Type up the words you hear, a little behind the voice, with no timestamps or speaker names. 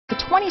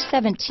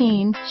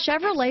2017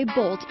 Chevrolet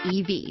Bolt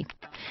EV.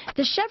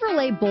 The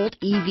Chevrolet Bolt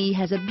EV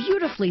has a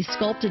beautifully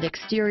sculpted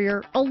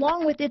exterior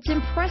along with its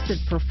impressive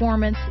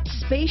performance,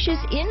 spacious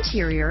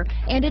interior,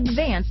 and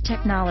advanced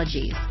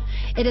technologies.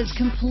 It has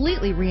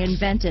completely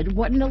reinvented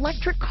what an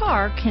electric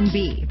car can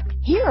be.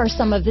 Here are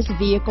some of this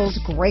vehicle's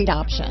great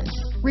options: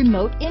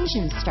 remote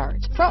engine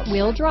start, front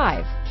wheel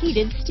drive,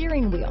 heated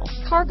steering wheel,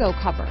 cargo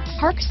cover,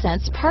 Park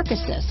Sense Park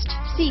Assist,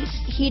 seats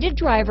heated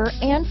driver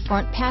and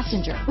front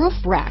passenger, roof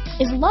rack.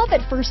 Is love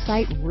at first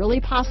sight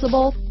really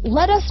possible?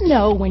 Let us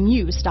know when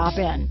you stop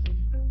in.